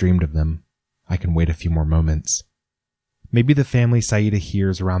first dreamed of them. I can wait a few more moments. Maybe the family Saida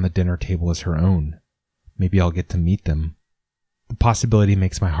hears around the dinner table is her own. Maybe I'll get to meet them. The possibility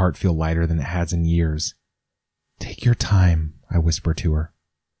makes my heart feel lighter than it has in years. Take your time, I whisper to her.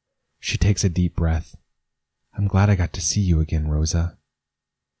 She takes a deep breath. I'm glad I got to see you again, Rosa.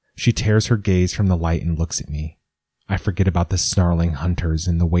 She tears her gaze from the light and looks at me. I forget about the snarling hunters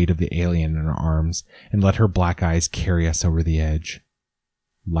and the weight of the alien in our arms and let her black eyes carry us over the edge.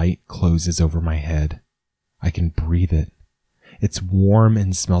 Light closes over my head. I can breathe it. It's warm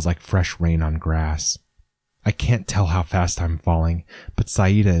and smells like fresh rain on grass. I can't tell how fast I'm falling, but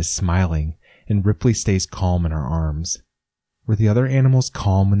Saida is smiling and Ripley stays calm in our arms. Were the other animals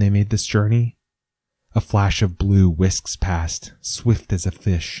calm when they made this journey? A flash of blue whisks past, swift as a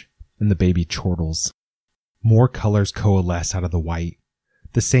fish, and the baby chortles. More colors coalesce out of the white,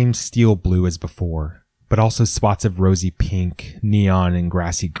 the same steel blue as before, but also spots of rosy pink, neon, and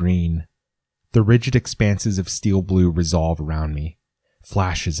grassy green. The rigid expanses of steel blue resolve around me,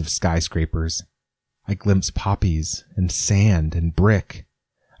 flashes of skyscrapers. I glimpse poppies, and sand, and brick.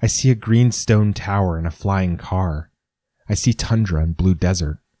 I see a green stone tower and a flying car. I see tundra and blue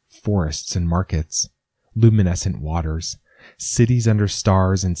desert, forests and markets, luminescent waters, cities under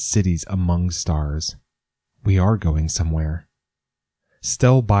stars and cities among stars. We are going somewhere.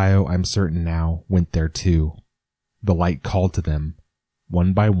 StellBio, I'm certain now, went there too. The light called to them,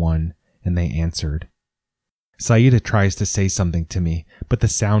 one by one, and they answered. Saida tries to say something to me, but the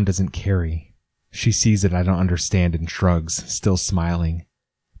sound doesn't carry. She sees that I don't understand and shrugs, still smiling.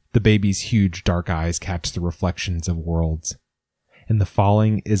 The baby's huge dark eyes catch the reflections of worlds. And the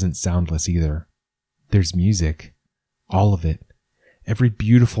falling isn't soundless either. There's music. All of it. Every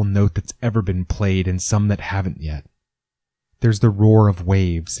beautiful note that's ever been played and some that haven't yet. There's the roar of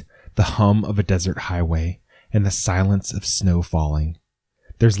waves, the hum of a desert highway, and the silence of snow falling.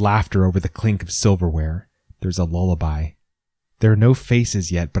 There's laughter over the clink of silverware. There's a lullaby. There are no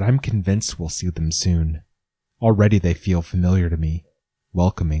faces yet, but I'm convinced we'll see them soon. Already they feel familiar to me,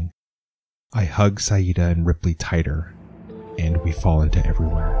 welcoming. I hug Saida and Ripley tighter, and we fall into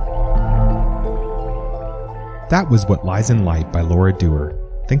everywhere. That was What Lies in Light by Laura Duerr.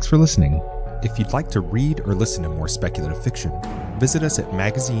 Thanks for listening. If you'd like to read or listen to more speculative fiction, visit us at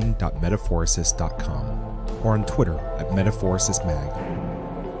magazine.metaphorosis.com or on Twitter at MetaphorisisMag.